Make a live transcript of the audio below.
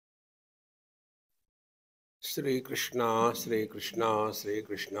Sri Krishna, Sri Krishna, Sri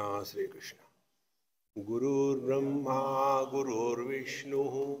Krishna, Sri Krishna. Gurur Brahma, Gurur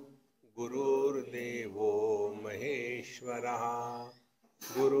Vishnu, Gurur Devo Maheshwara,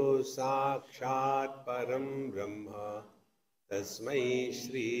 Guru Sakshat Param Brahma, Tasmai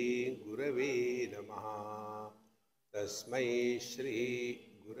Shri Gurave Namaha, Tasmai Shri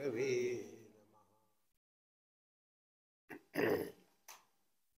Gurave Namaha.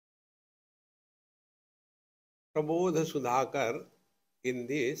 Prabodh Sudhakar, in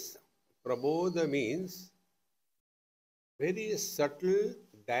this, prabodh means very subtle,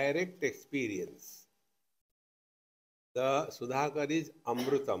 direct experience. The Sudhakar is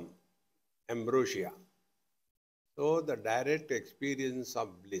Amrutam, ambrosia. So the direct experience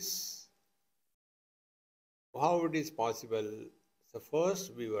of bliss. How it is possible? So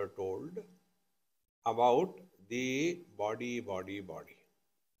first we were told about the body.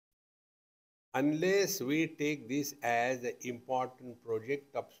 Unless we take this as an important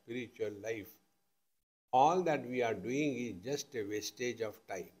project of spiritual life, all that we are doing is just a wastage of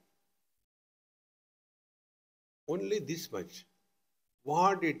time. Only this much.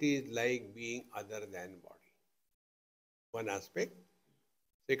 What it is like being other than body. One aspect.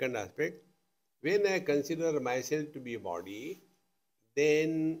 Second aspect, when I consider myself to be a body,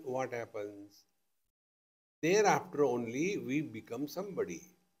 then what happens? Thereafter only we become somebody.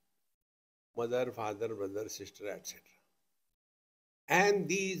 Mother, father, brother, sister, etc. And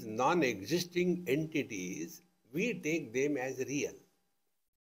these non-existing entities, we take them as real.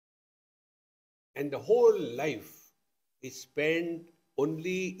 And the whole life is spent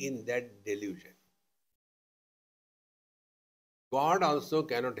only in that delusion. God also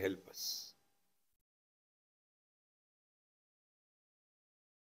cannot help us.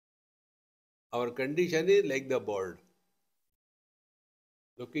 Our condition is like the bird,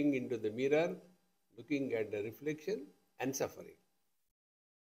 looking into the mirror, looking at the reflection and suffering.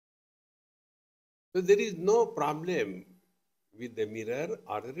 So there is no problem with the mirror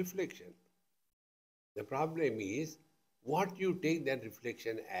or the reflection. The problem is what you take that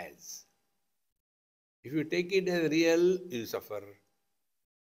reflection as. If you take it as real, you suffer.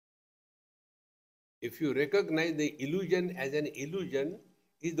 If you recognize the illusion as an illusion,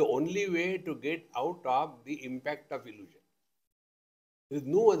 is the only way to get out of the impact of illusion. There is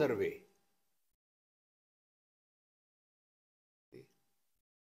no other way.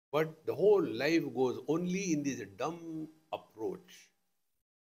 But the whole life goes only in this dumb approach.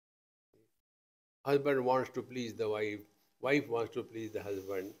 Husband wants to please the wife, wife wants to please the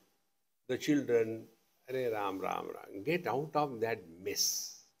husband, the children, Hare Ram, Ram, Ram. Get out of that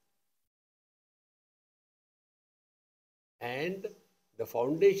mess. And the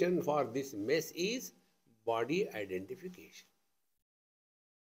foundation for this mess is body identification.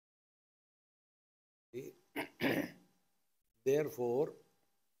 Therefore,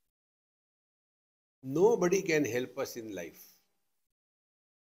 nobody can help us in life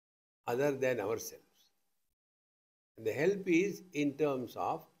other than ourselves. And the help is in terms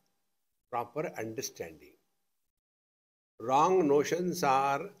of proper understanding. Wrong notions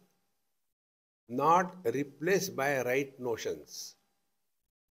are not replaced by right notions.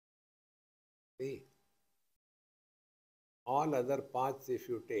 See, all other paths if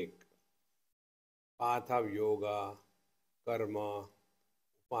you take, path of yoga, karma,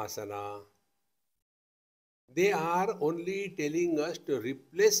 upasana, they are only telling us to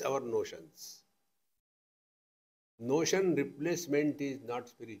replace our notions. Notion replacement is not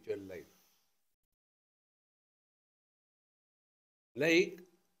spiritual life. Like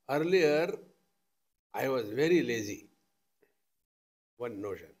earlier, I was very lazy. One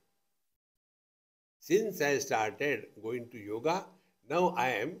notion. Since I started going to yoga, now I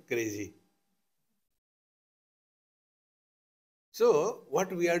am crazy. So,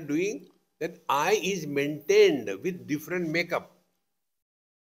 what we are doing, that I is maintained with different makeup.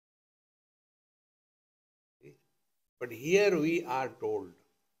 But here we are told,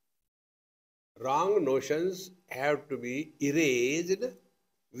 wrong notions have to be erased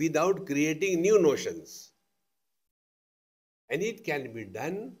without creating new notions. And it can be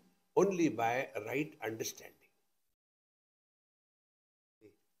done only by right understanding.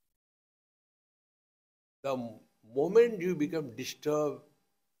 The moment you become disturbed,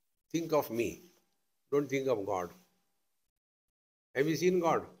 think of me. Don't think of God. Have you seen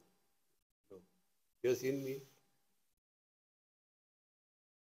God? No. You have seen me?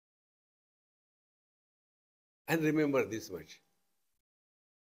 And remember this much,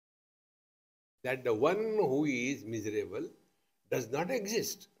 that the one who is miserable does not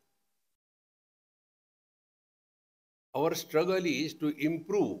exist. Our struggle is to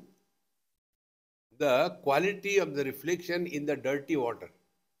improve the quality of the reflection in the dirty water.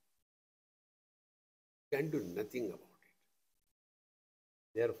 Can do nothing about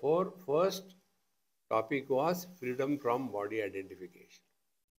it. Therefore, first topic was freedom from body identification.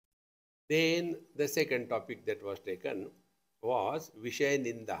 Then the second topic that was taken was Vishaya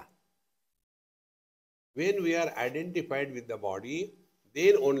Ninda. When we are identified with the body,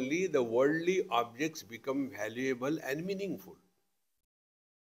 then only the worldly objects become valuable and meaningful.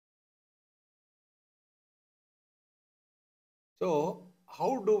 So,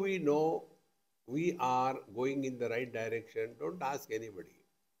 how do we know we are going in the right direction? Don't ask anybody.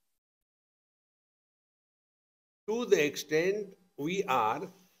 To the extent we are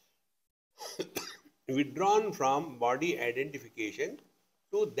withdrawn from body identification,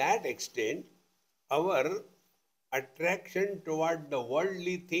 to that extent our attraction toward the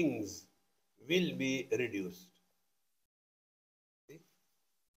worldly things will be reduced. See?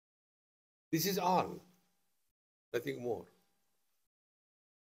 This is all, nothing more.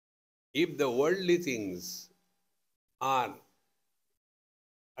 If the worldly things are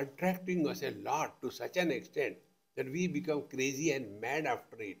attracting us a lot to such an extent that we become crazy and mad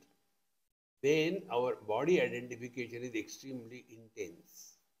after it, then our body identification is extremely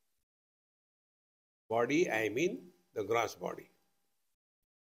intense. Body, I mean the gross body.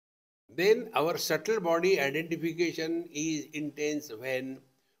 Then our subtle body identification is intense when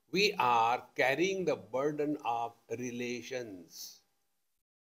we are carrying the burden of relations.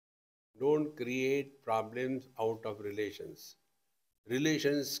 Don't create problems out of relations.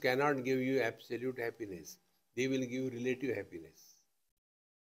 Relations cannot give you absolute happiness. They will give you relative happiness.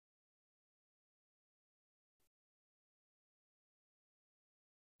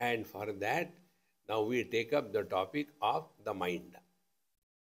 And for that, now we take up the topic of the mind.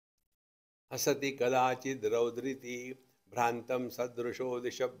 Asati kadachid raudriti bhrantam sadrusho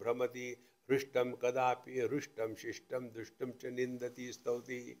dishabhramati rushtam kadapi rushtam shishtam dushtam cha nindati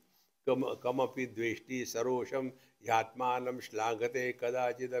stauti kamapi dveshti sarosham yatmanam shlagate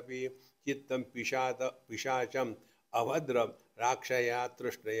kadachidapi chittam pishacham avadram rakshaya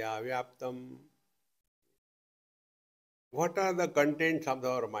trushnaya vyaptam. What are the contents of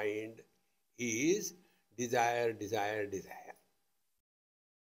our mind? Is desire, desire, desire.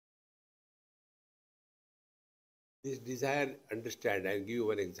 This desire, understand, I'll give you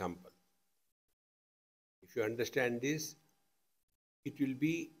one example. If you understand this, it will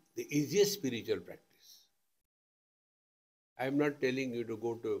be the easiest spiritual practice. I am not telling you to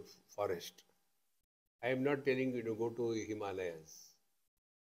go to forest. I am not telling you to go to Himalayas.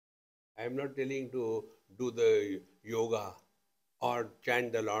 I am not telling you to do the yoga or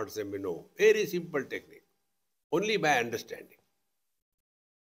chant the Lord's name. No. Very simple technique. Only by understanding.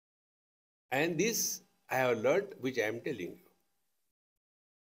 And this I have learnt, which I am telling you.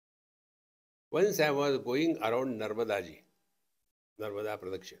 Once I was going around Narmada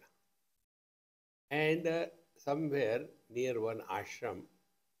Pradakshina. And somewhere near one ashram,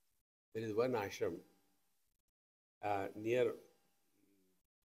 there is one ashram near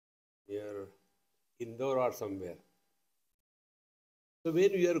Indore or somewhere. So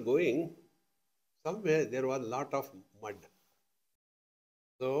when we are going, somewhere there was a lot of mud.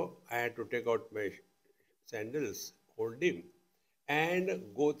 So I had to take out my sandals, hold him, and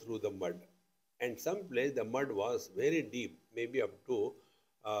go through the mud. And some place the mud was very deep, maybe up to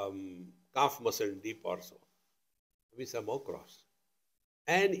calf muscle deep or so. We somehow crossed.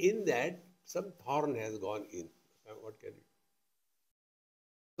 And in that, some thorn has gone in. What can you do?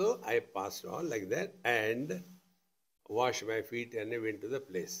 So I passed on like that and washed my feet and I went to the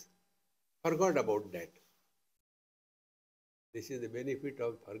place. Forgot about that. This is the benefit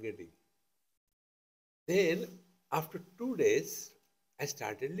of forgetting. Then, after 2 days, I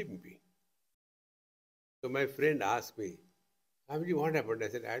started limping. So my friend asked me, Swamiji, what happened? I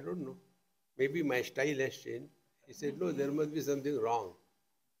said, I don't know. Maybe my style has changed. He said, no, there must be something wrong.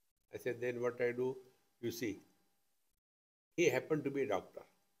 I said, then what I do? You see. He happened to be a doctor.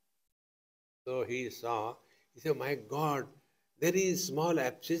 So he saw, he said, my God, there is small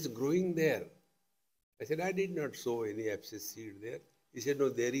abscess growing there. I said, I did not sow any abscess seed there. He said, no,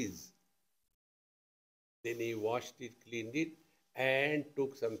 there is. Then he washed it, cleaned it, and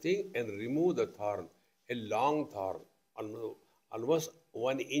took something and removed the thorn, a long thorn, almost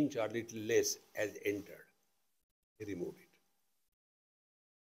 1 inch or little less, has entered. He removed it.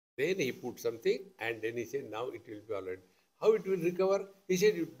 Then he put something and then he said, now it will be all right. How it will recover? He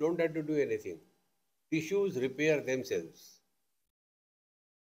said, you don't have to do anything. Tissues repair themselves.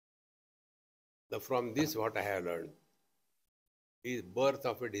 From this, what I have learned is birth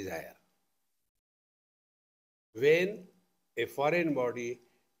of a desire. When a foreign body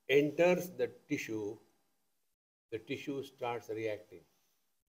enters the tissue starts reacting.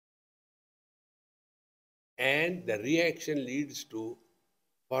 And the reaction leads to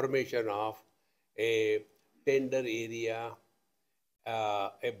formation of a tender area,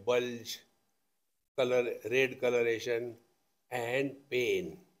 a bulge, red coloration, and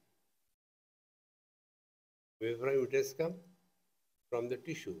pain. Where from it has come? From the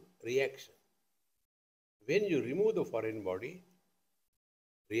tissue, reaction. When you remove the foreign body,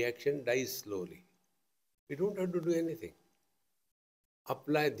 reaction dies slowly. You don't have to do anything.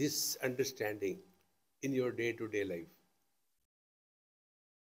 Apply this understanding in your day-to-day life.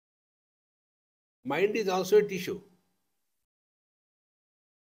 Mind is also a tissue.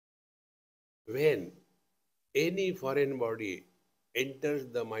 When any foreign body enters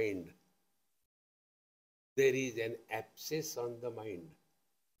the mind, there is an abscess on the mind.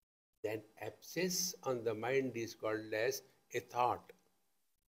 That abscess on the mind is called as a thought.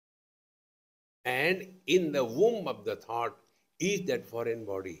 And in the womb of the thought is that foreign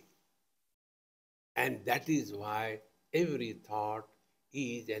body. And that is why every thought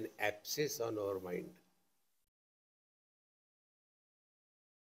is an abscess on our mind.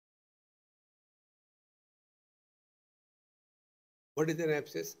 What is an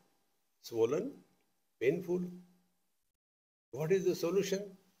abscess? Swollen, painful. What is the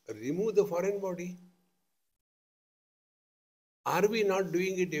solution? Remove the foreign body. Are we not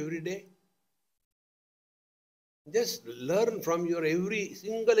doing it every day? Just learn from your every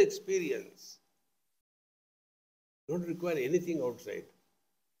single experience. Don't require anything outside.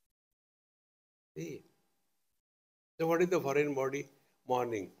 See. So what is the foreign body?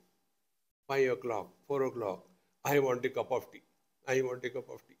 Morning, 5 o'clock, 4 o'clock. I want a cup of tea. I want a cup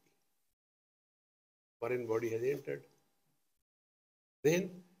of tea. Foreign body has entered. Then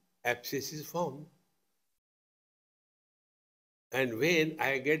abscess is formed. And when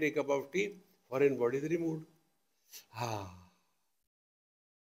I get a cup of tea, foreign body is removed. Are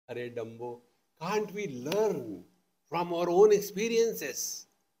Dumbo, can't we learn from our own experiences?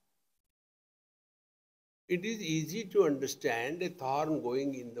 It is easy to understand a thorn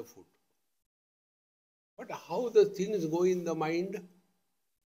going in the foot. But how the things go in the mind?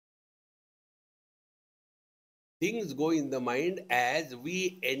 Things go in the mind as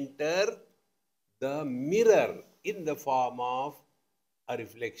we enter the mirror in the form of a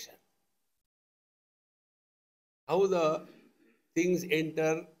reflection. How the things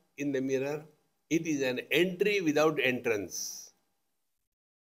enter in the mirror? It is an entry without entrance.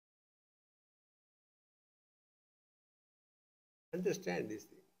 Understand this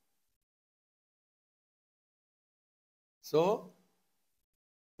thing. So,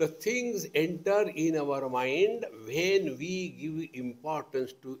 the things enter in our mind when we give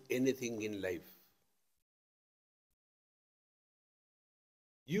importance to anything in life.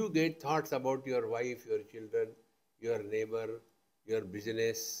 You get thoughts about your wife, your children, your neighbor, your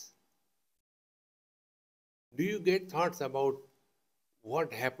business. Do you get thoughts about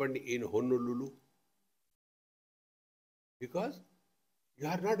what happened in Honolulu? Because you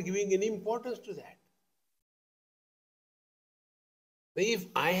are not giving any importance to that. If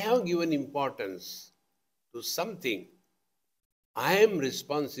I have given importance to something, I am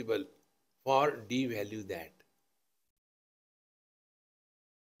responsible for devalue that.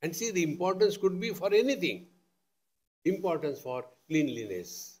 And see, the importance could be for anything. Importance for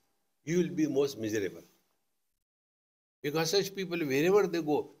cleanliness. You will be most miserable. Because such people, wherever they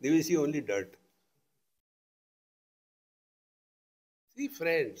go, they will see only dirt. See,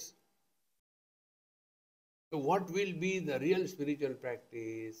 friends, so what will be the real spiritual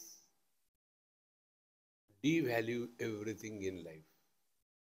practice? Devalue everything in life.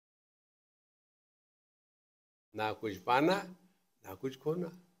 Na kuch pana, na kuch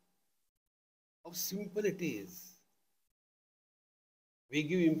khona. How simple it is. We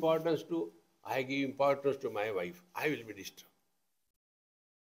give importance to, I give importance to my wife, I will be disturbed.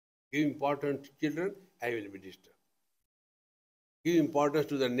 Give importance to children, I will be disturbed. Give importance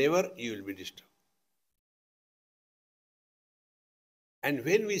to the neighbor, you will be disturbed. And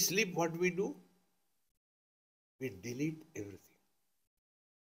when we sleep, what we do? We delete everything.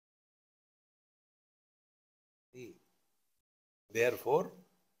 See? Therefore,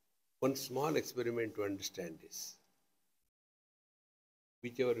 one small experiment to understand this.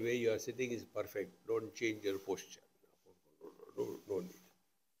 Whichever way you are sitting is perfect. Don't change your posture. No need.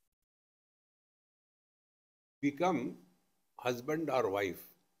 Become husband or wife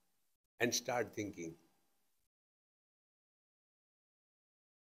and start thinking.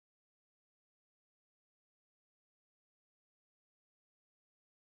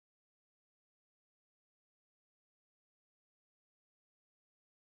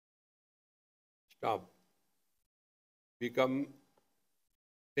 Stop. Become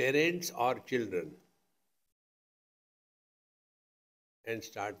parents or children and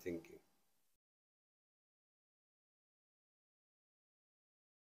start thinking.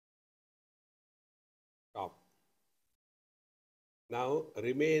 Stop. Now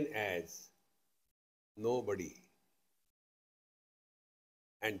remain as nobody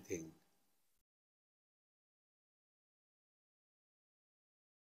and think.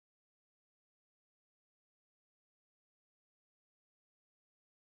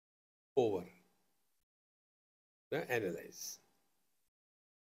 Over. Now analyze.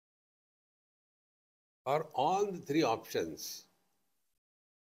 For all the three options,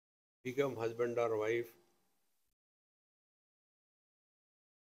 become husband or wife.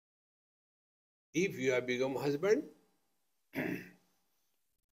 If you have become husband,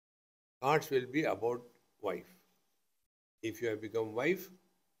 thoughts will be about wife. If you have become wife,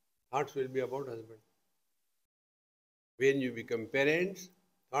 thoughts will be about husband. When you become parents,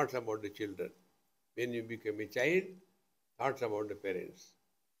 thoughts about the children. When you become a child, thoughts about the parents.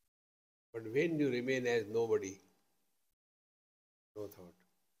 But when you remain as nobody, no thought.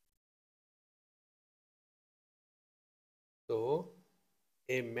 So,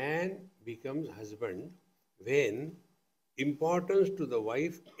 a man becomes husband when importance to the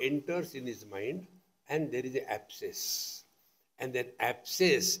wife enters in his mind and there is an abscess. And that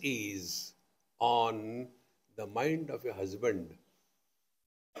abscess is on the mind of a husband.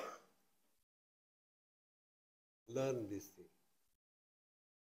 Learn this thing.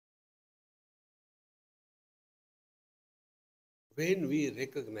 When we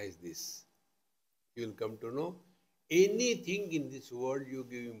recognize this, you will come to know anything in this world you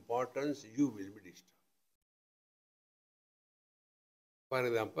give importance, you will be disturbed. For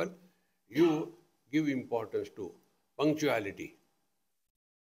example, you give importance to punctuality.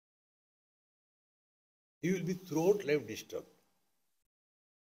 You will be throughout life disturbed.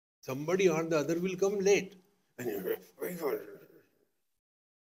 Somebody or the other will come late.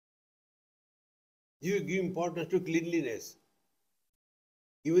 You give importance to cleanliness.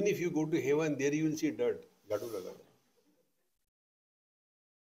 Even if you go to heaven, there you will see dirt.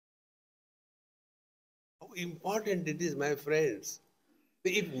 How important it is, my friends.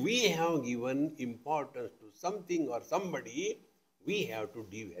 If we have given importance to something or somebody, we have to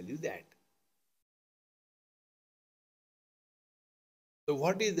devalue that. So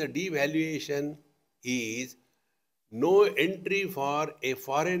what is the devaluation? Is no entry for a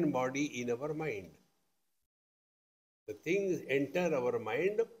foreign body in our mind. The things enter our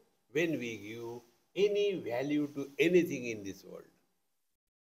mind when we give any value to anything in this world.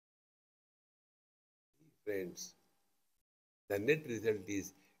 Friends, the net result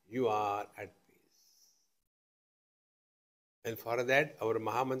is you are at peace. And for that, our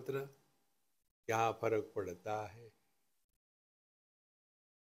Mahamantra, kya farak padta hai?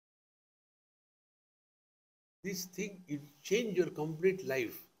 This thing, it change your complete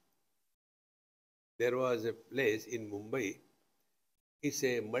life. There was a place in Mumbai, it's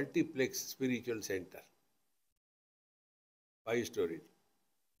a multiplex spiritual center, 5 stories.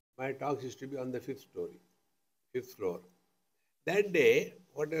 My talks used to be on the 5th floor. That day,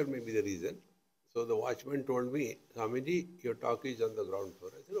 whatever may be the reason, so the watchman told me, Swamiji, your talk is on the ground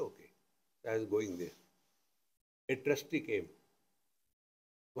floor. I said, okay. So I was going there. A trustee came.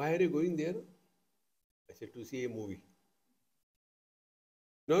 Why are you going there? I said, to see a movie.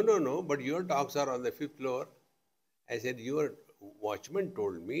 No, but your talks are on the 5th floor. I said, your watchman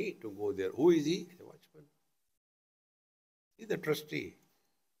told me to go there. Who is he? The watchman. He's the trustee.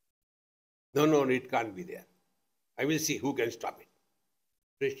 No, it can't be there. I will see who can stop it.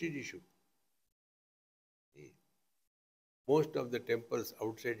 Prestige issue. Most of the temples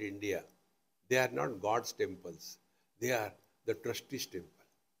outside India, they are not God's temples. They are the trustee's temple.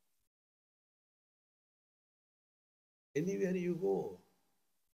 Anywhere you go.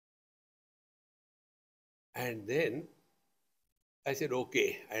 And then I said,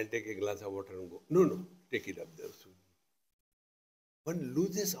 okay, I'll take a glass of water and go. No, take it up there soon. One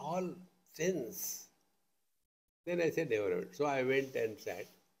loses all sense. Then I said, never. So I went and sat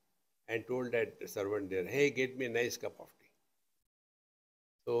and told that servant there, hey, get me a nice cup of tea.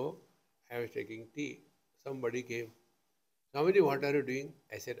 So I was taking tea. Somebody came. Swamiji, what are you doing?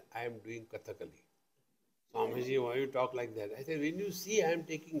 I said, I am doing Kathakali. Swamiji, why you talk like that? I said, when you see I am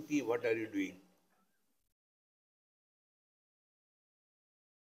taking tea, what are you doing?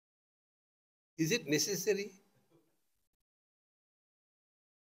 Is it necessary?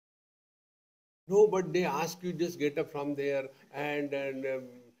 No, but they ask you just get up from there and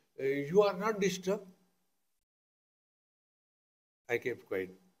you are not disturbed. I kept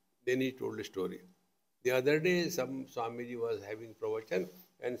quiet. Then he told a story. The other day, some Swamiji was having pravachan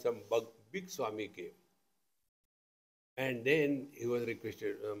and some big Swami came. And then he was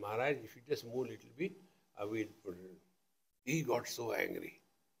requested, Maharaj, if you just move a little bit, I will put it. He got so angry.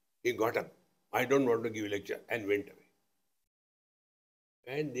 He got up. I don't want to give a lecture and went away.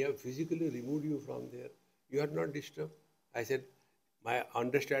 And they have physically removed you from there. You are not disturbed. I said, my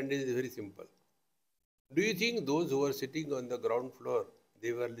understanding is very simple. Do you think those who are sitting on the ground floor,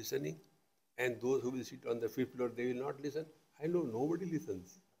 they were listening? And those who will sit on the fifth floor, they will not listen? I know nobody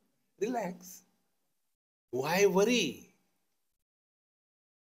listens. Relax. Why worry?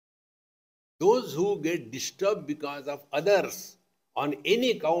 Those who get disturbed because of others on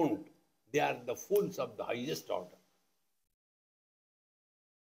any count, they are the fools of the highest order.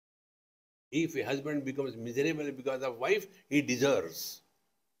 If a husband becomes miserable because of wife, he deserves.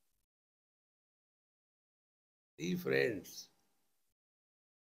 See, friends,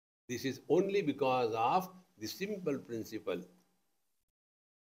 this is only because of the simple principle.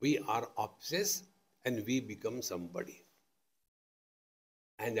 We are obsessed and we become somebody.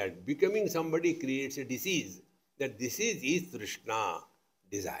 And that becoming somebody creates a disease. That disease is Trishna,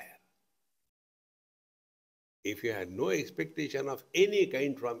 desire. If you had no expectation of any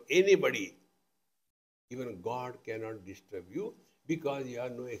kind from anybody, even God cannot disturb you because you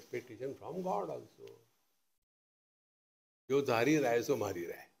have no expectation from God also. Jo dhari rahe so mari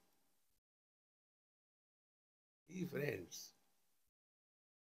rahe. See, friends.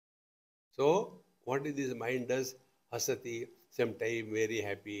 So, what is this mind does? Hasati, sometimes very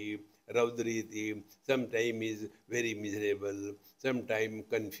happy, Raudriti, sometimes is very miserable, sometimes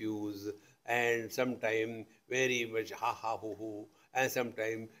confused, and sometimes very much ha ha hoo hoo, and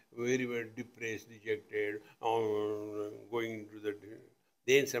sometimes very much depressed, dejected, going to the.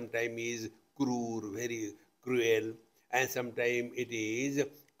 Then sometimes is cruel, very cruel, and sometimes it is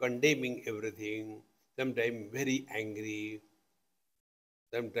condemning everything, sometimes very angry,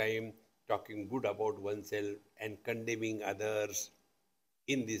 sometimes talking good about oneself and condemning others.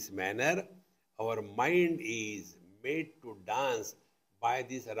 In this manner, our mind is made to dance by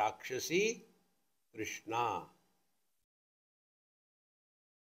this Rakshasi Krishna.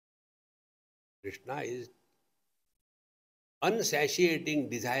 Krishna is unsatiating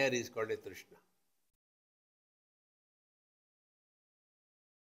desire is called a Krishna.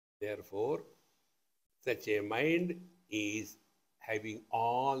 Therefore, such a mind is having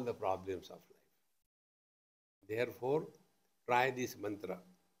all the problems of life. Therefore, try this mantra.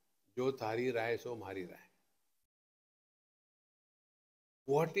 Jo thari rahe so mari rahe.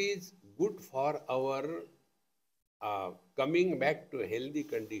 What is good for our coming back to a healthy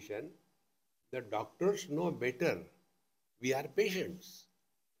condition, the doctors know better. We are patients.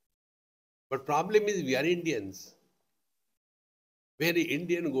 But problem is we are Indians. Very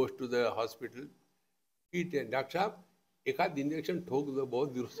Indian goes to the hospital, Doctor Sahab, एक आध injection ठोक दो बहुत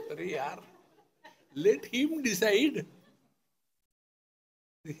दुरुस्त करे यार. Let him decide.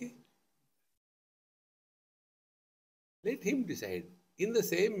 Let him decide. In the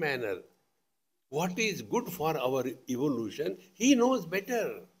same manner, what is good for our evolution, he knows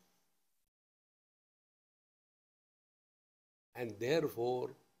better. And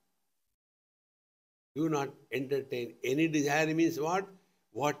therefore, do not entertain any desire means what?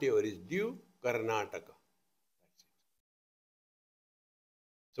 Whatever is due, Karnataka.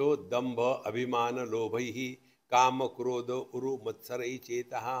 So, dambha, abhimana, lobhaihi, kama, krodha, uru, matsarai,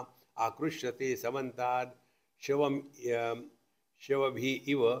 chetaha, akrushyate, samantad, shavabhi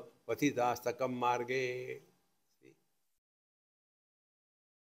iva, patidastakam marge.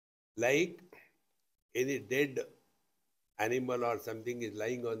 Like any dead animal or something is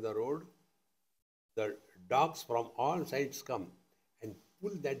lying on the road, the dogs from all sides come and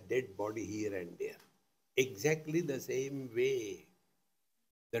pull that dead body here and there. Exactly the same way.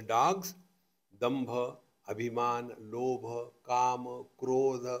 The dogs, dambha, abhiman, lobha, kama,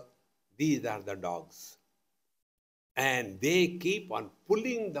 krodha, these are the dogs. And they keep on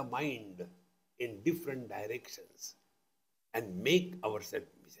pulling the mind in different directions and make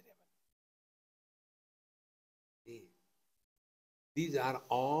ourselves miserable. See, these are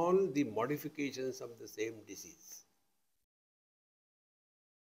all the modifications of the same disease.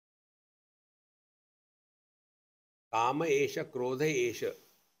 Kama esha, krodha esha,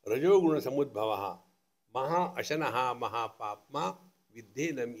 rajoguna samudbhavaha, maha ashanaha mahapapma,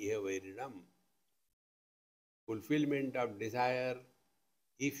 vidhenam iha vairinam. Fulfillment of desire,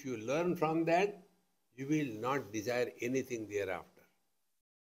 if you learn from that, you will not desire anything thereafter.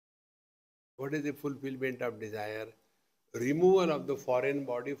 What is the fulfillment of desire? Removal of the foreign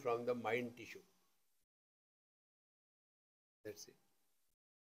body from the mind tissue. That's it.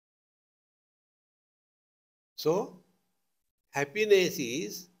 So, happiness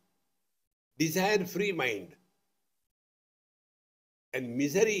is desire-free mind. And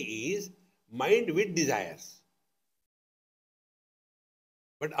misery is mind with desires.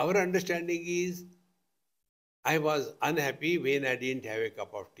 But our understanding is, I was unhappy when I didn't have a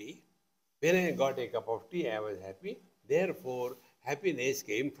cup of tea. When I got a cup of tea, I was happy. Therefore, happiness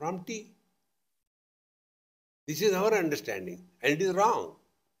came from tea. This is our understanding, and it is wrong.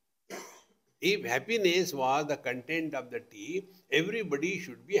 If happiness was the content of the tea, everybody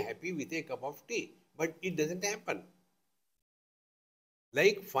should be happy with a cup of tea. But it doesn't happen.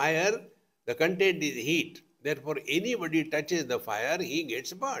 Like fire, the content is heat. Therefore, anybody touches the fire, he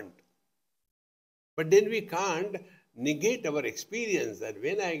gets burnt. But then we can't negate our experience that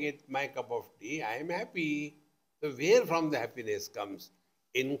when I get my cup of tea, I am happy. So where from the happiness comes?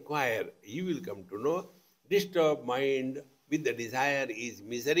 Inquire. You will come to know. Disturbed mind with the desire is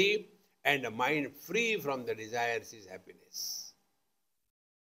misery, and a mind free from the desires is happiness.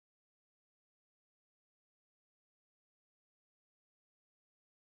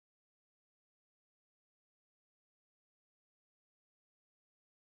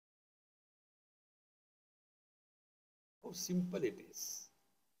 How simple it is.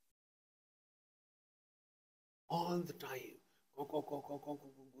 All the time.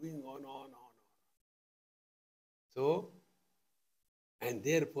 Going on. So, and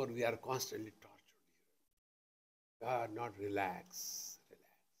therefore we are constantly tortured. We are not relaxed.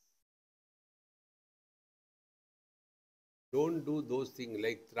 Don't do those things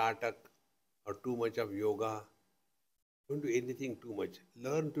like tratak or too much of yoga. Don't do anything too much.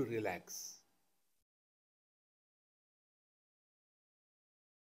 Learn to relax.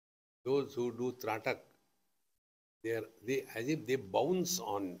 Those who do tratak, they as if they bounce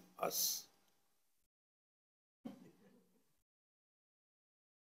on us.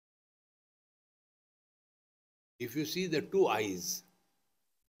 If you see the two eyes,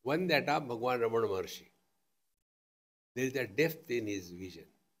 one that of Bhagwan Ramana Maharshi, there is a depth in his vision.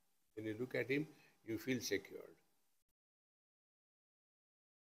 When you look at him, you feel secured.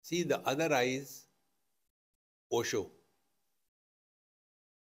 See the other eyes, Osho.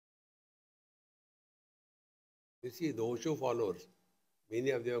 You see, the Osho followers, many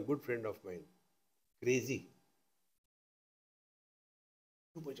of them are good friend of mine. Crazy.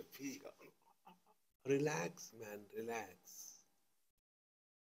 Too much of physical. Relax, man, relax.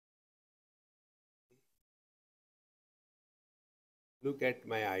 Look at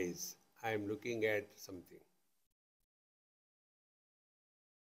my eyes. I am looking at something.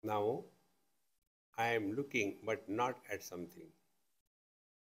 Now, I am looking but not at something.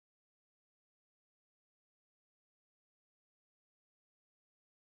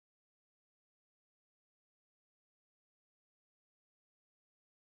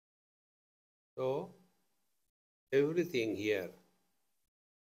 So, everything here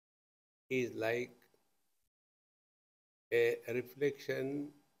is like a reflection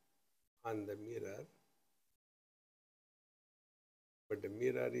on the mirror, but the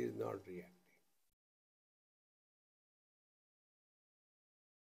mirror is not reacting.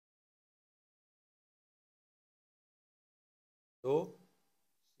 So,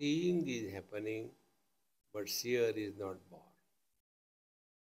 seeing is happening, but seer is not born.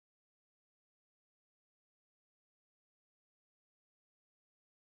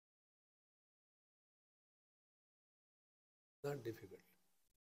 Not difficult.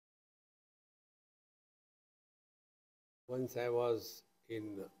 Once I was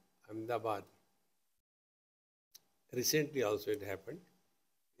in Ahmedabad, recently also it happened,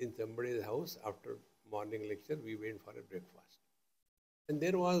 in somebody's house after morning lecture, we went for a breakfast. And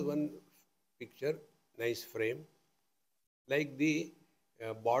there was one picture, nice frame, like the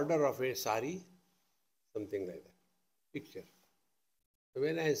border of a sari, something like that, picture. So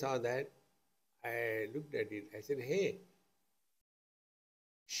when I saw that, I looked at it, I said, hey,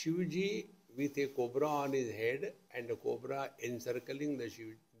 Shivji with a cobra on his head and a cobra encircling the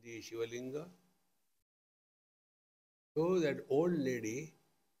Shivalinga. So that old lady,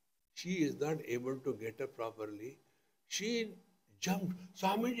 she is not able to get up properly. She jumped,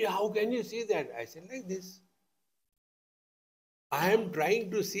 Swamiji, how can you see that? I said, like this. I am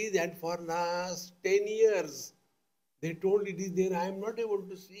trying to see that for last 10 years. They told it is there, I am not able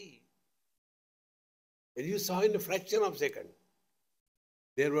to see. And you saw in a fraction of a second.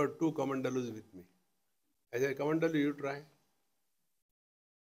 There were two Kamandalos with me. I said, Kamandalu, you try.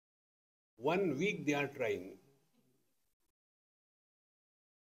 1 week they are trying.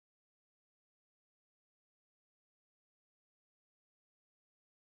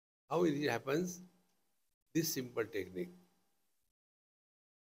 How it happens? This simple technique.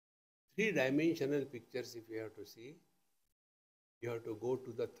 three-dimensional pictures if you have to see, you have to go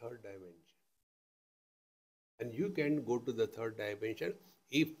to the third dimension. And you can go to the third dimension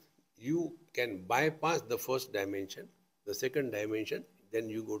if you can bypass the first dimension, the second dimension, then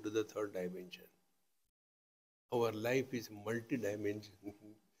you go to the third dimension. Our life is multi-dimensional.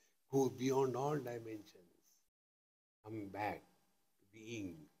 Go beyond all dimensions. Come back to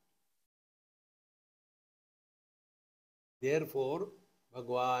being. Therefore,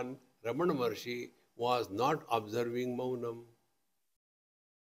 Bhagwan Ramana Maharshi was not observing Maunam.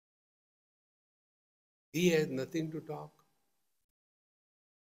 He has nothing to talk.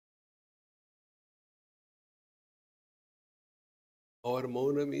 Our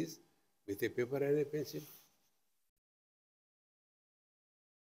Maunam is with a paper and a pencil.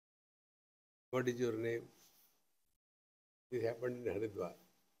 What is your name? This happened in Haridwar.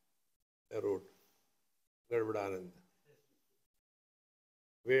 I wrote, Gadbadanand.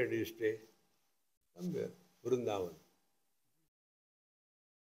 Where do you stay? Somewhere, Vrindavan.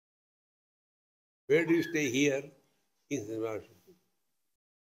 Where do you stay here? In Srinagar.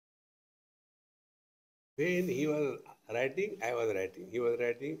 When he was writing, I was writing. He was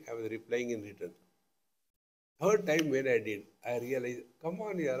writing, I was replying in written. Third time when I did, I realized, come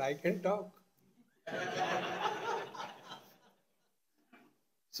on here, I can talk.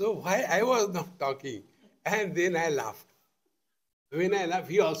 So why I was not talking? And then I laughed. When I laughed,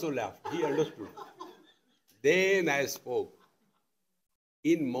 he also laughed. He understood. Then I spoke.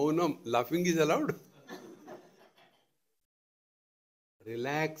 In Maunam, laughing is allowed.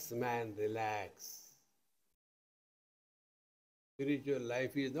 Relax, man, relax. Spiritual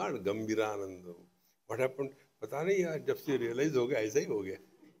life is not Gambiranandam. What happened? पता नहीं यार जब से realize हो गया ऐसा ही हो गया.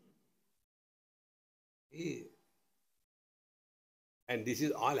 And this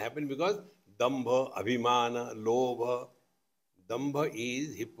is all happened because Dambha, Abhimana, Lobha. Dambha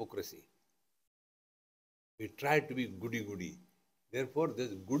is hypocrisy. We try to be goody-goody. Therefore,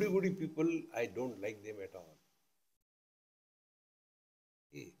 these goody-goody people, I don't like them at all.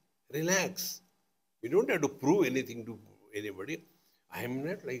 Relax. We don't have to prove anything to anybody. I am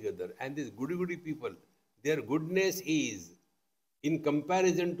not like others. And these goody-goody people, their goodness is in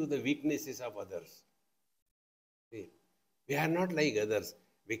comparison to the weaknesses of others. See, we are not like others,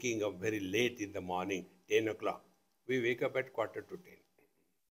 waking up very late in the morning, 10 o'clock. We wake up at 9:45.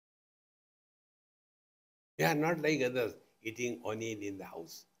 We are not like others, eating onion in the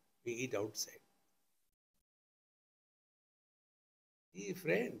house. We eat outside. See,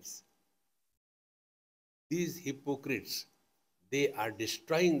 friends, these hypocrites, they are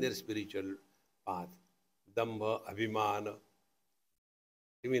destroying their spiritual path. Dambha, Abhimana.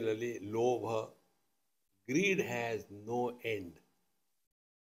 Similarly, Lobha. Greed has no end.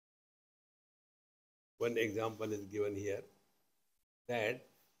 One example is given here that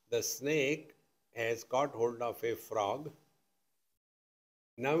the snake has caught hold of a frog.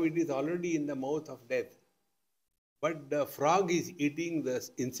 Now it is already in the mouth of death. But the frog is eating the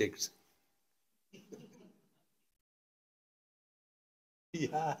insects.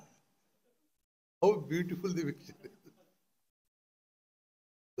 Yeah. How beautiful the picture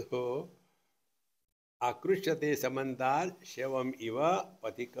is. So, Akrushyate samantar shevam iva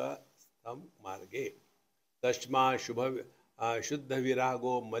patika stam marge. Tashma shuddha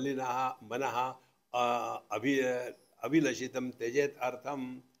virago malinaha manaha abhilashitam tejet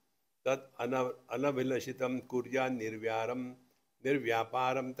artham tat anabhilashitam kurya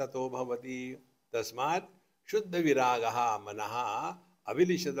nirvyaparam tato bhavati. Tasmat shuddha viragaha manaha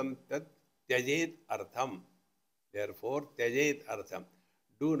abhilashitam tat tejet artham. Therefore, tejet artham.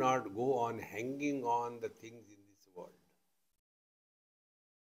 Do not go on hanging on the things in this world.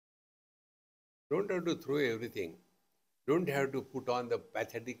 Don't have to throw everything. Don't have to put on the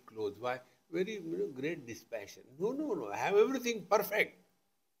pathetic clothes. Why? Very great dispassion. No. Have everything perfect.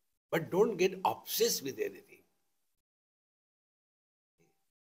 But don't get obsessed with anything.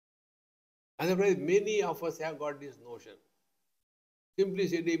 Otherwise, many of us have got this notion.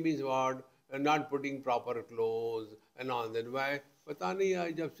 Simplicity means what? Not putting proper clothes and all that. Why? पता नहीं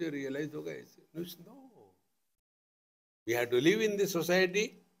आज जब से realize होगा ऐसे. No. We have to live in this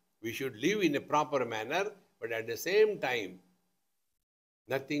society. We should live in a proper manner, but at the same time,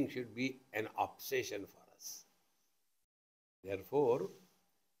 nothing should be an obsession for us. Therefore,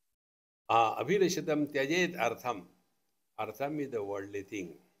 abhilashitam tyajet artham. Artham is the worldly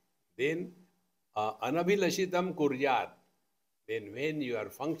thing. Then, anabhilashitam kuryat. Then when you are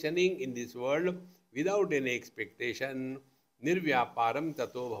functioning in this world without any expectation, nirvyaparam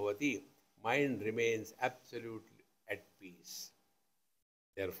tato bhavati. Mind remains absolutely at peace.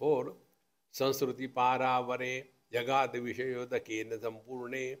 Therefore, Sansruti Paravare Jagad Vishayodakena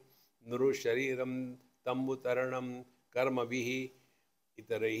Sampurne nuru shariram tambutaranam karma vihi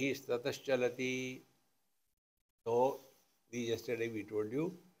itarahi stataschalati. So, yesterday we told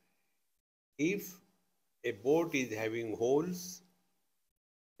you, if a boat is having holes,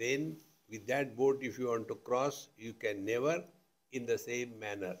 then with that boat, if you want to cross, you can never in the same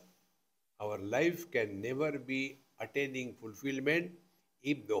manner. Our life can never be attaining fulfillment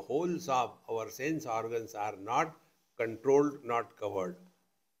if the holes of our sense organs are not controlled, not covered.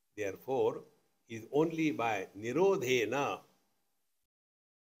 Therefore, is only by nirodhena.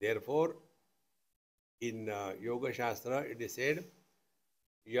 Therefore, in Yoga Shastra, it is said,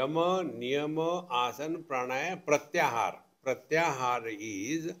 Yama, Niyama, Asana, Pranaya, Pratyahar. Pratyahar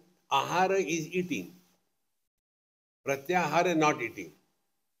is, Ahara is eating. Pratyahara not eating.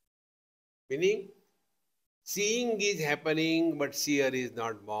 Meaning, seeing is happening, but seer is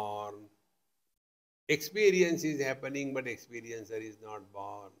not born. Experience is happening, but experiencer is not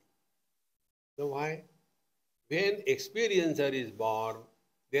born. So why? When experiencer is born,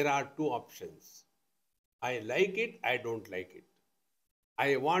 there are two options. I like it, I don't like it.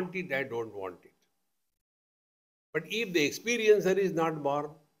 I want it, I don't want it. But if the experiencer is not born,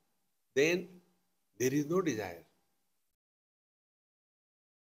 then there is no desire.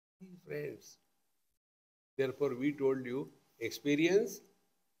 Friends, therefore we told you, experience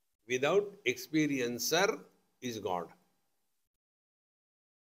without experiencer is God.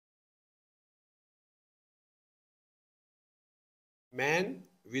 Man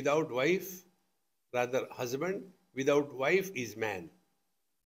without wife, rather husband without wife is man.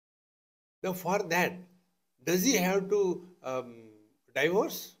 Now for that, does he have to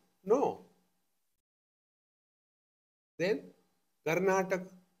divorce? No. Then Karnataka,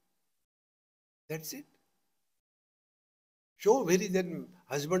 that's it. Show where is that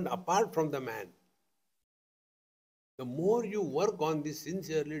husband apart from the man. The more you work on this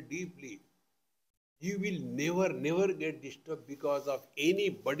sincerely, deeply, you will never get disturbed because of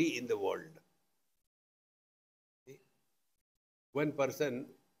anybody in the world. One person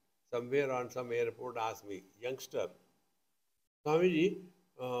somewhere on some airport asked me, youngster, Swamiji,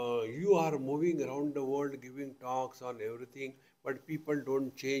 you are moving around the world giving talks on everything, but people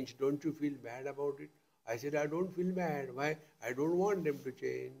don't change. Don't you feel bad about it? I said, I don't feel bad. Why? I don't want them to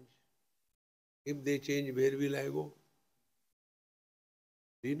change. If they change, where will I go?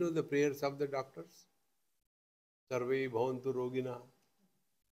 Do you know the prayers of the doctors? Sarve bhavantu rogina.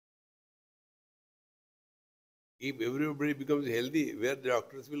 If everybody becomes healthy, where the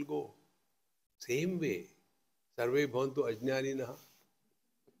doctors will go? Same way. Sarve bhavantu ajnanina.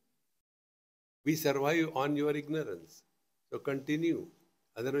 We survive on your ignorance. So continue.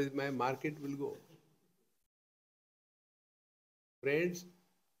 Otherwise my market will go. Friends,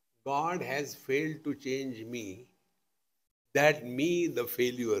 God has failed to change me. That me, the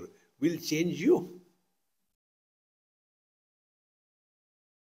failure, will change you.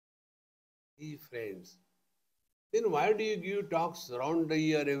 See, friends, then why do you give talks around the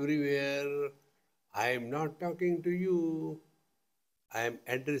year everywhere? I am not talking to you. I am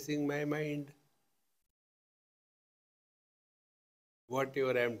addressing my mind.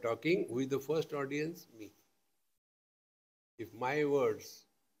 Whatever I am talking, who is the first audience? Me. If my words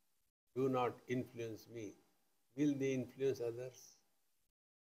do not influence me, will they influence others?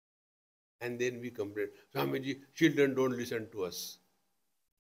 And then we complain, Swamiji, children don't listen to us.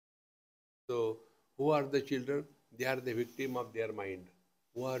 So, who are the children? They are the victim of their mind.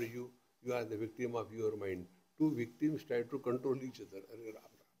 Who are you? You are the victim of your mind. Two victims try to control each other.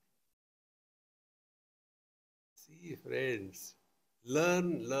 See, friends,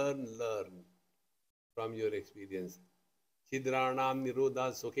 learn from your experience. Chidranam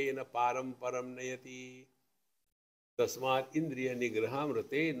nirodha sukhena param param nayati. Tasmat indriya nigraham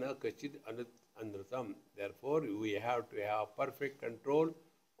rate na kachid anratam. Therefore, we have to have perfect control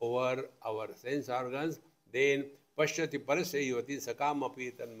over our sense organs. Then, pashyati parasayavati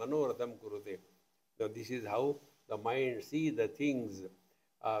sakamapi tan manoratham kurute. Now, this is how the mind sees the things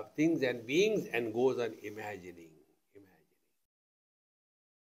and beings and goes on imagining.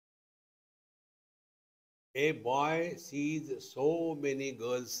 A boy sees so many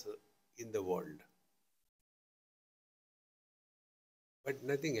girls in the world, but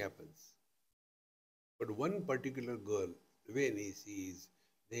nothing happens. But one particular girl, when he sees,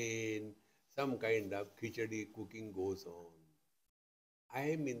 then some kind of khichdi cooking goes on. I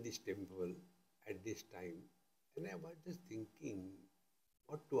am in this temple at this time, and I was just thinking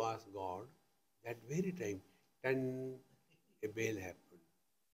what to ask God. That very time, then a bell happened.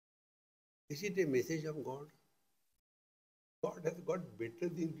 Is it a message of God? God has got better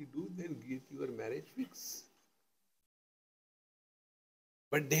thing to do than get your marriage fix.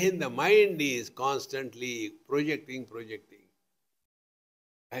 But then the mind is constantly projecting.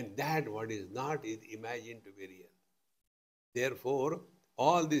 And that what is not is imagined to be real. Therefore,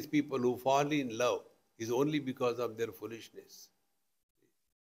 all these people who fall in love is only because of their foolishness.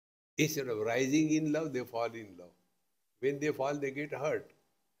 Instead of rising in love, they fall in love. When they fall, they get hurt.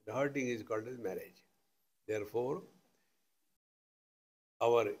 The hurting is called as marriage. Therefore,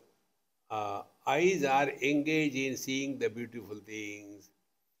 our eyes are engaged in seeing the beautiful things,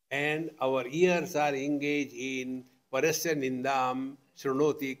 and our ears are engaged in parasya nindam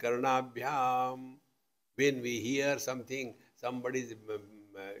shrunoti karnabhyam. When we hear something, somebody's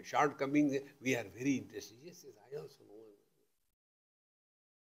shortcomings, we are very interested. Yes, yes, I also know.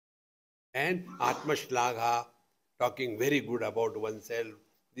 And Atma Shlagha, talking very good about oneself.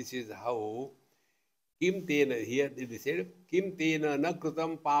 This is how Kim Tena, here it said, Kim Tena na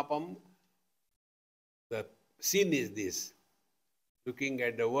krutam papam. The sin is this: looking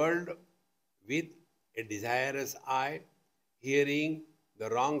at the world with a desirous eye, hearing the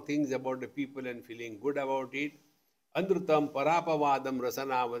wrong things about the people and feeling good about it. Andrutam parapavadam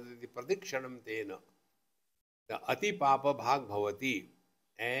rasana vadati pradikshanam tena. The ati papa bhag bhavati.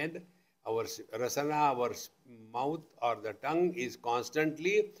 And our rasana, our mouth or the tongue is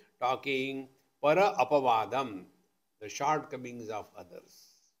constantly talking para apavadam, the shortcomings of others.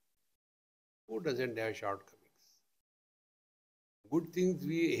 Who doesn't have shortcomings? Good things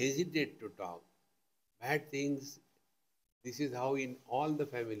we hesitate to talk. Bad things, this is how in all the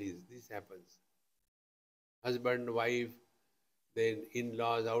families this happens. Husband, wife, then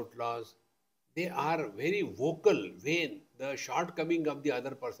in-laws, outlaws, they are very vocal when the shortcoming of the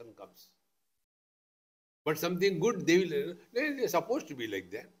other person comes. But something good, they're supposed to be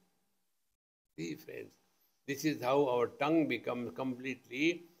like that. See, friends, this is how our tongue becomes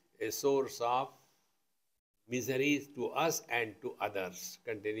completely a source of miseries to us and to others.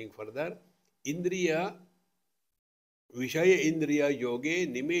 Continuing further, Indriya, Vishaya Indriya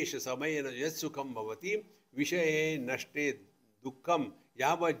Yoge Nimesha Samayana Yatsukham Bhavati Vishaye Nashte Dukkham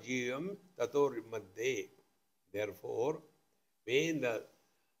Yavajiyam Tator Madde. Therefore, when the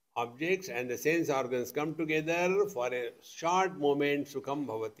objects and the sense organs come together for a short moment, Sukham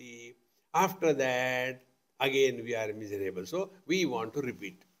Bhavati, after that, again we are miserable. So, we want to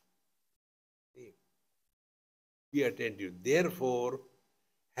repeat. Be attentive. Therefore,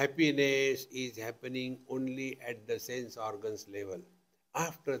 happiness is happening only at the sense organs level.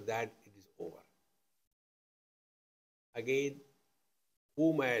 After that, it is over. Again,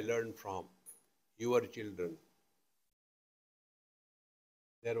 whom I learned from? Your children.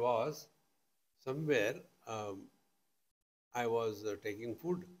 There was somewhere, I was taking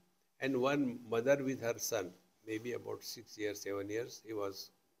food, and one mother with her son, maybe about 6 years, 7 years, he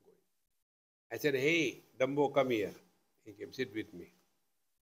was going. I said, hey, Dumbo, come here. He came, sit with me.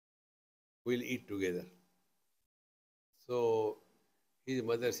 We'll eat together. So his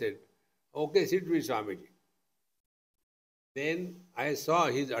mother said, okay, sit with Swamiji. Then I saw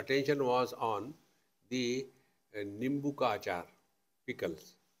his attention was on the nimbuka achar,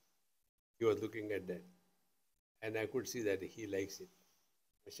 pickles. He was looking at that. And I could see that he likes it.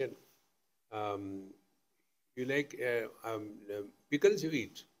 I said, you like pickles you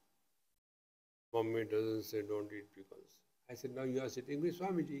eat? Mommy doesn't say don't eat pickles. I said, now you are sitting with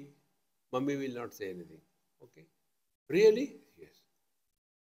Swamiji. Mommy will not say anything. Okay? Really? Yes.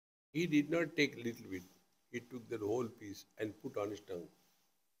 He did not take little bit. He took the whole piece and put on his tongue.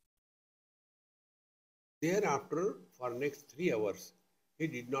 Thereafter, for next 3 hours, he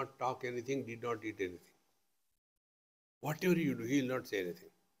did not talk anything, did not eat anything. Whatever you do, he will not say anything.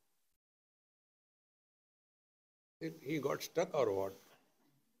 He got stuck or what?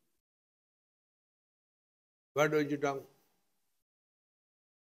 Why don't you talk?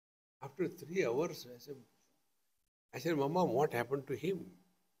 After 3 hours, I said, Mama, what happened to him?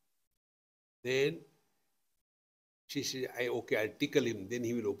 Then she said, okay, I'll tickle him, then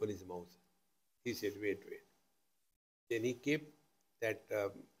he will open his mouth. He said, wait. Then he kept that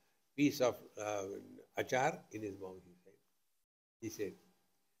piece of achar in his mouth. He said,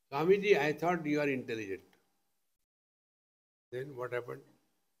 Swamiji, I thought you are intelligent. Then what happened?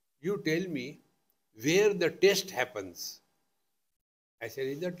 You tell me where the taste happens. I said,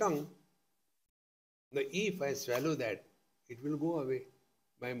 in the tongue. Now, if I swallow that, it will go away.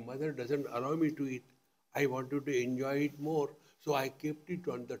 My mother doesn't allow me to eat. I wanted to enjoy it more, so I kept it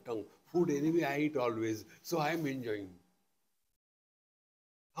on the tongue. Food anyway I eat always, so I am enjoying.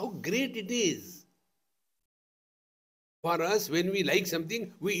 How great it is. For us, when we like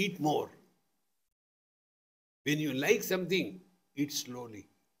something, we eat more. When you like something, eat slowly.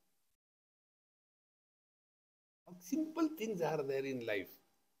 Simple things are there in life.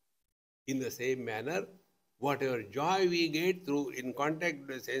 In the same manner, whatever joy we get through in contact with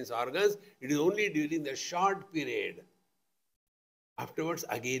the sense organs, it is only during the short period. Afterwards,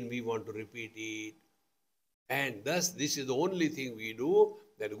 again we want to repeat it. And thus, this is the only thing we do,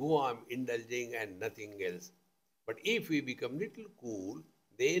 that go on indulging and nothing else. But if we become little cool,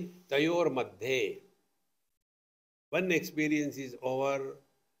 then tayor madhe, one experience is over,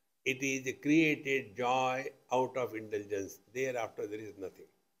 it is created joy out of indulgence. Thereafter, there is nothing.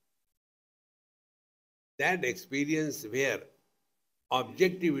 That experience where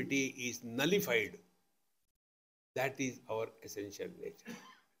objectivity is nullified, that is our essential nature.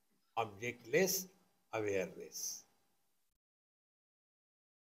 Objectless awareness.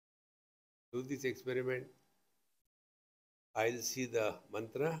 Do this experiment. I'll see the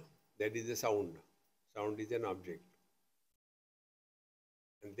mantra, that is a sound. Sound is an object.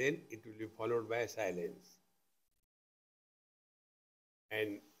 And then it will be followed by silence.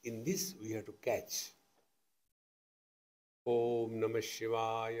 And in this we have to catch. Om Namah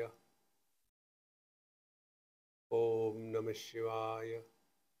Shivaya. Om Namah Shivaya.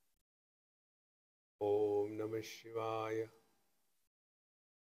 Om Namah Shivaya.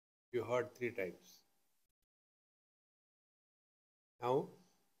 You heard 3 times. Now,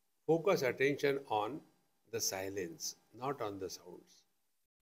 focus attention on the silence, not on the sounds.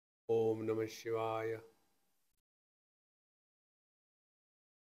 Om Namah Shivaya.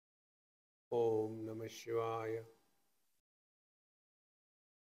 Om Namah Shivaya.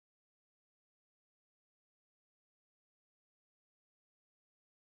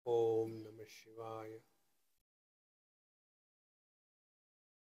 Om Namah Shivaya.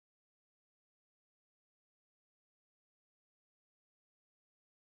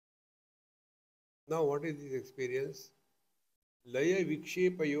 Now, what is this experience? Laya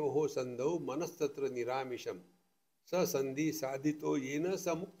vikshepayoho sandau manastatra niramisham sa sandhi sadhito yena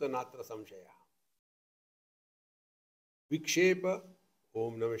samukta natra samshaya. Vikshepa,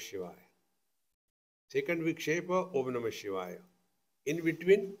 Om Namah Shivaya. Second vikshepa, Om Namah Shivaya. In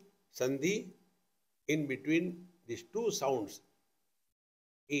between sandhi, in between these 2 sounds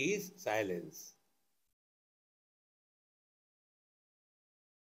is silence.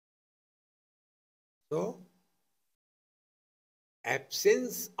 So,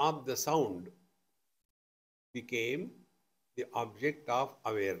 absence of the sound became the object of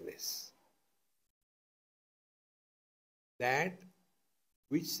awareness. That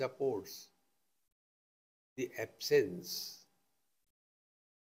which supports the absence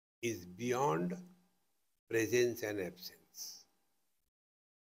is beyond presence and absence.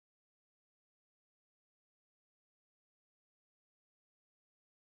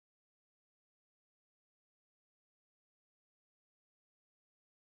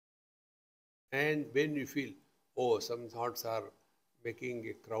 And when you feel, oh, some thoughts are making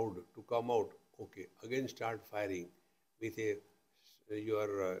a crowd to come out, okay, again start firing with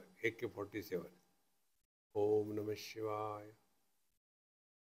your AK-47. Om Namah Shivaya.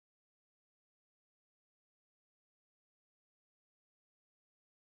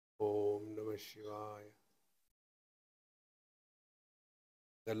 Om Namah Shivaya.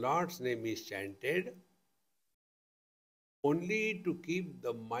 The Lord's name is chanted only to keep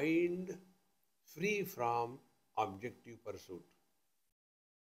the mind free from objective pursuit.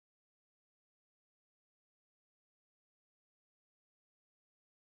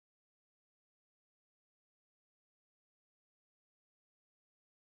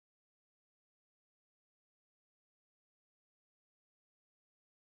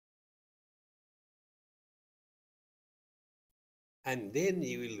 And then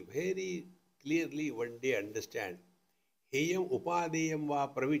you will very clearly one day understand. Heyam upadeyam va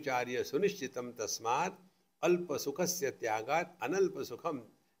pravicharya sunishchitam tasmat alpa sukhasya tyagat analpa sukham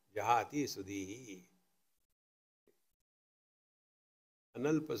jahati sudhihi.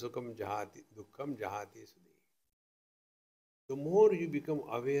 Analpa sukham jahati dukkham jahati sudhihi. The more you become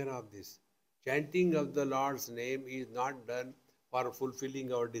aware of this, chanting of the Lord's name is not done for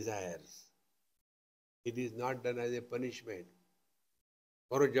fulfilling our desires. It is not done as a punishment.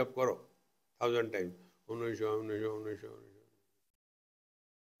 Karo jap karo, 1,000 times.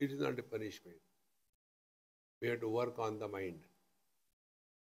 It is not a punishment. We have to work on the mind.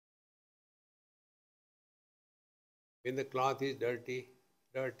 When the cloth is dirty,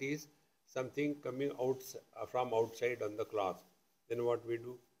 dirt is something coming out from outside on the cloth. Then what we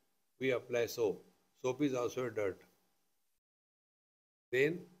do? We apply soap. Soap is also a dirt.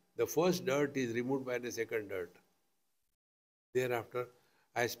 Then the first dirt is removed by the second dirt. Thereafter,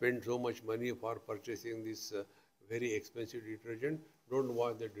 I spent so much money for purchasing this very expensive detergent. Don't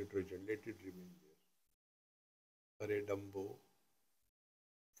wash the detergent. Let it remain there. Hare Dambo.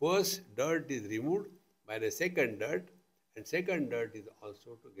 First dirt is removed by the second dirt, and second dirt is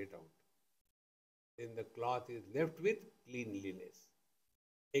also to get out. Then the cloth is left with cleanliness.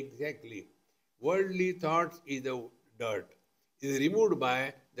 Exactly. Worldly thoughts is the dirt, is removed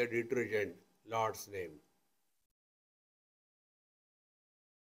by the detergent, Lord's name.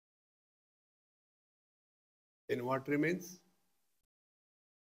 Then what remains?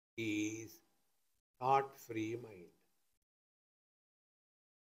 Is thought-free mind.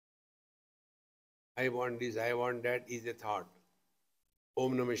 I want this, I want that is a thought.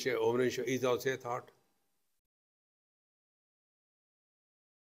 Om Namah Shivaya is also a thought.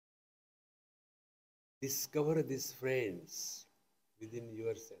 Discover these friends within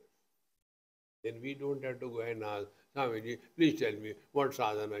yourself. Then we don't have to go and ask, Swamiji, please tell me what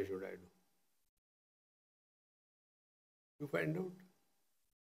sadhana should I do. You find out.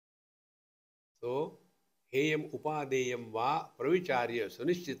 So, heyam upadeyam va pravicharya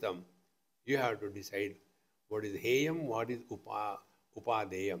sunishchitam. You have to decide what is heyam, what is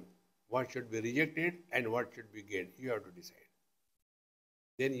upadeyam. What should be rejected and what should be gained. You have to decide.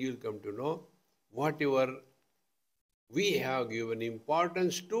 Then you will come to know whatever we have given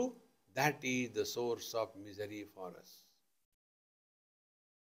importance to, that is the source of misery for us.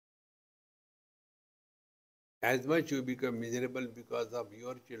 As much you become miserable because of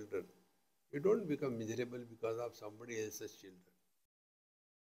your children, you don't become miserable because of somebody else's children.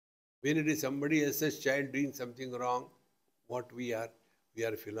 When it is somebody else's child doing something wrong, what we are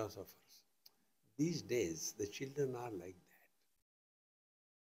philosophers. These days, the children are like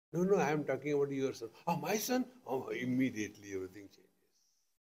that. No, I am talking about your son. Oh, my son? Oh, immediately everything changes.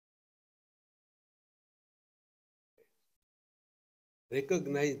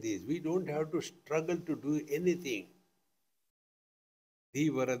 Recognize this. We don't have to struggle to do anything.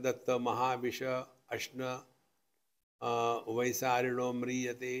 Dhivaradatta Mahavisha Ashna Vaisarino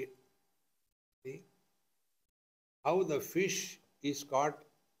Mriyate. See? How the fish is caught,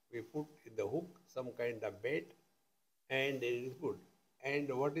 we put in the hook some kind of bait and it is put.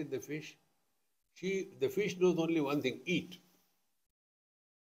 And what is the fish? The fish knows only one thing, eat.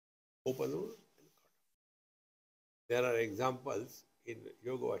 Open and cut. There are examples in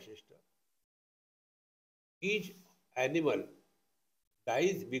Yoga Vasishta. Each animal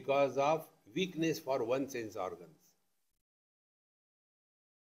dies because of weakness for one sense organs.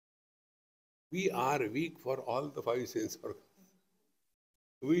 We are weak for all the 5 sense organs.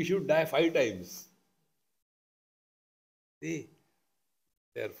 We should die 5 times. See?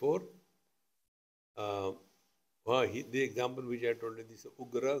 Therefore, the example which I told you, this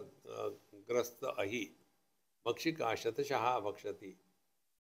Ugra Grasta Ahi, Makshika Shatashaha Vakshati.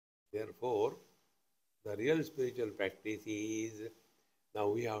 Therefore, the real spiritual practice is, now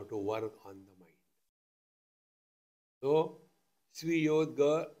we have to work on the mind. So,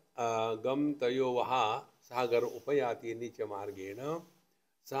 Sviyodga Gam Tayo Vaha Sagar Upayati Nicha Margena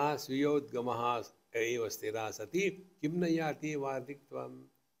Sa Sviyodgamaha Eva Stira Sati Kimnayati Vardiktvam.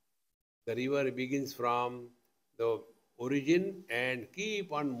 The river begins from the origin and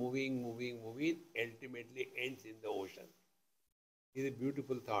keep on moving, ultimately ends in the ocean. It is a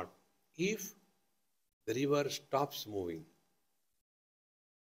beautiful thought. If the river stops moving,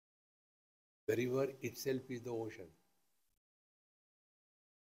 the river itself is the ocean.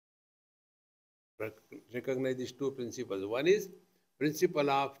 Recognize these 2 principles. One is principle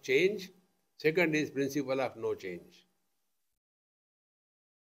of change. Second is principle of no change.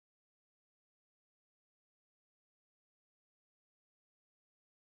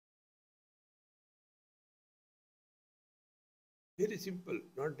 Very simple,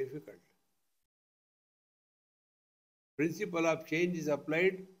 not difficult. Principle of change is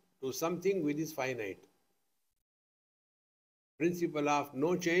applied to something which is finite. Principle of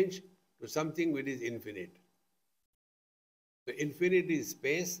no change to something which is infinite. So infinite is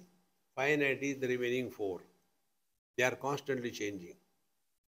space, finite is the remaining 4. They are constantly changing.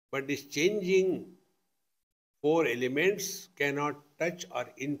 But this changing 4 elements cannot touch or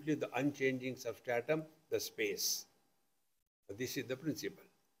influence the unchanging substratum, the space. So this is the principle.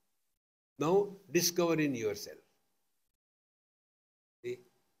 Now discover in yourself. See?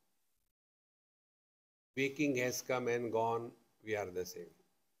 Waking has come and gone, we are the same.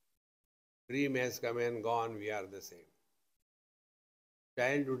 Dream has come and gone, we are the same.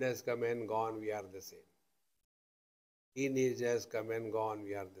 Childhood has come and gone, we are the same. Teenage has come and gone,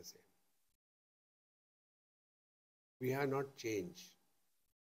 we are the same. We have not changed.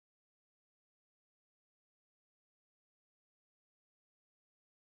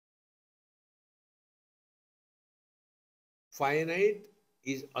 Finite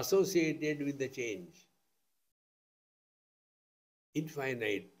is associated with the change.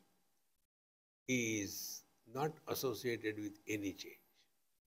 infinite is not associated with any change.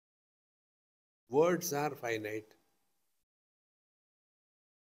 Words are finite.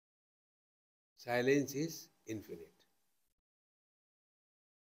 Silence is infinite.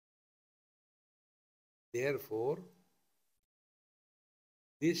 Therefore,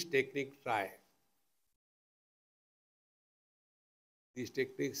 this technique try. These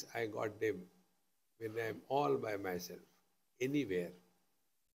techniques I got them when I am all by myself, anywhere.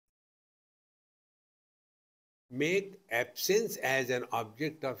 Make absence as an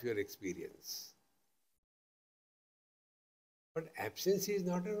object of your experience. But absence is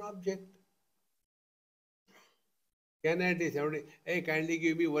not an object. Can I tell somebody, hey, kindly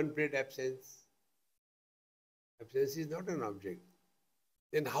give me 1 plate absence? Absence is not an object.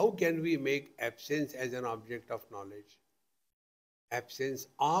 Then how can we make absence as an object of knowledge? Absence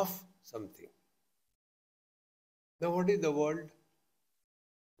of something. Now what is the world?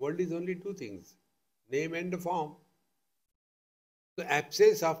 World is only 2 things, name and form. So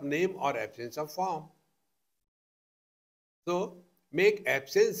absence of name or absence of form. So make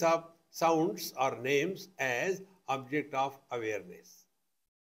absence of sounds or names as object of awareness.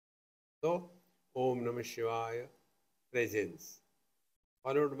 So Om Namah Shivaya, presence,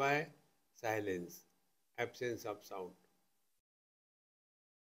 followed by silence, absence of sound.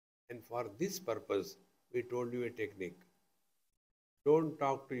 And for this purpose, we told you a technique. Don't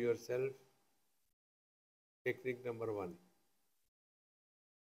talk to yourself. Technique number 1.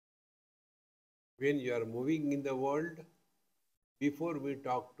 When you are moving in the world, before we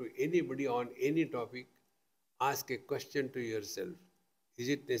talk to anybody on any topic, ask a question to yourself. Is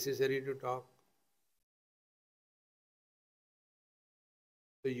it necessary to talk?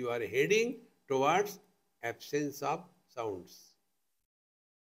 So you are heading towards absence of sounds.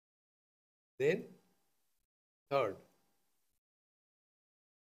 Then, third,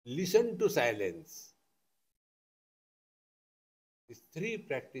 listen to silence. These 3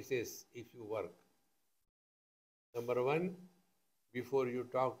 practices if you work. Number 1, before you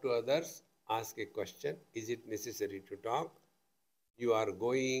talk to others, ask a question. Is it necessary to talk? You are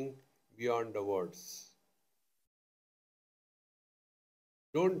going beyond the words.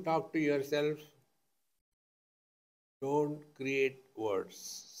 Don't talk to yourself. Don't create words,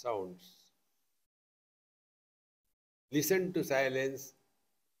 sounds. Listen to silence.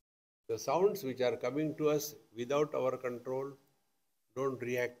 The sounds which are coming to us without our control, don't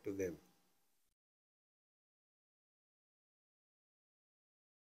react to them.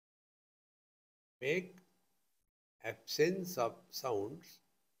 Make absence of sounds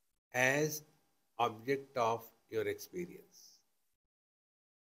as object of your experience.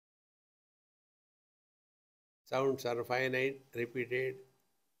 Sounds are finite, repeated.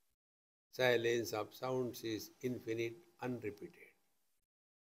 Silence of sounds is infinite, unrepeated.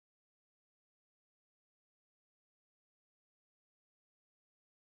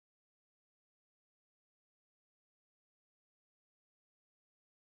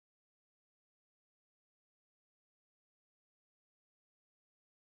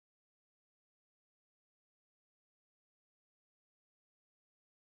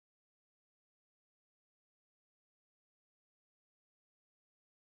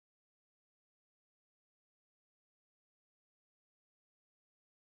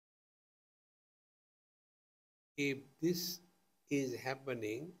 If this is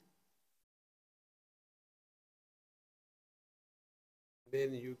happening,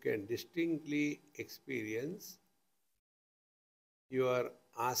 then you can distinctly experience your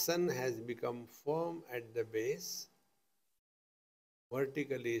asana has become firm at the base,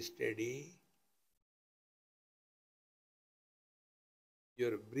 vertically steady.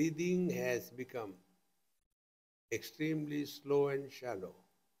 Your breathing has become extremely slow and shallow.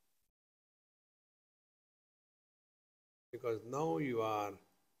 Because now you are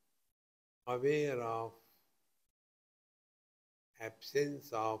aware of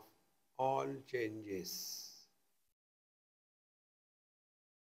absence of all changes.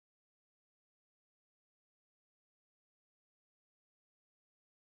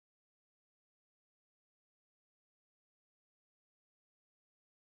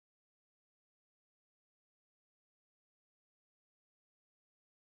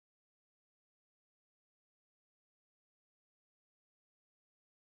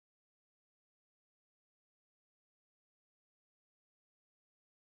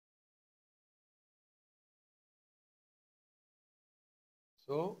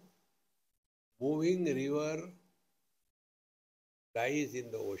 So, moving river dies in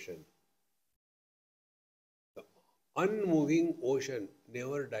the ocean. The unmoving ocean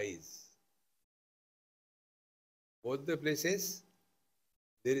never dies. Both the places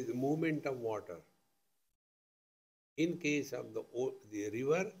there is a movement of water. In case of the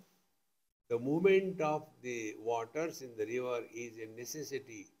river, the movement of the waters in the river is a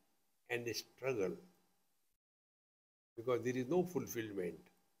necessity and a struggle because there is no fulfillment.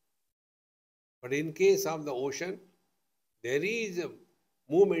 But in case of the ocean, there is a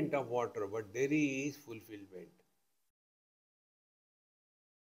movement of water, but there is fulfillment.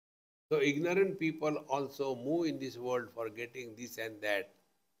 So ignorant people also move in this world for getting this and that.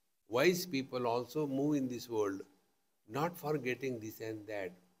 Wise people also move in this world not for getting this and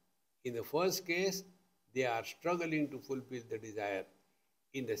that. In the first case, they are struggling to fulfill the desire.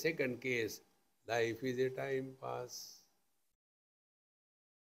 In the second case, life is a time pass.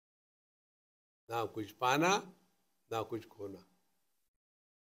 ना कुछ पाना, ना कुछ खोना.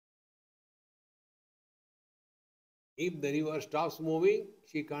 If the river stops moving,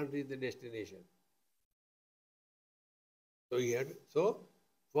 she can't reach the destination. So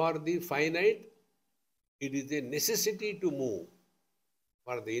for the finite, it is a necessity to move.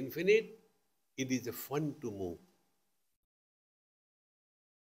 For the infinite, it is a fun to move.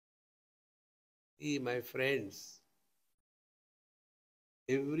 See, my friends,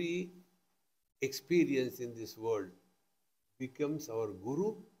 every experience in this world becomes our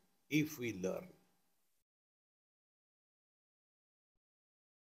guru if we learn.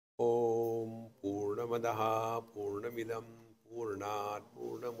 Om Purnamadaha Purnamidam Purnat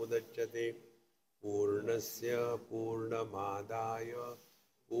Purnamudachyate Purnasya Purnamadaya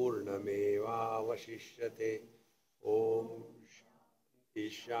Purnameva Vashishyate. Om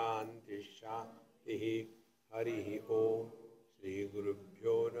Shanti Shanti Harihi Om Shri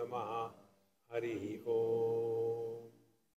Gurubhyo Namaha Harihi Om.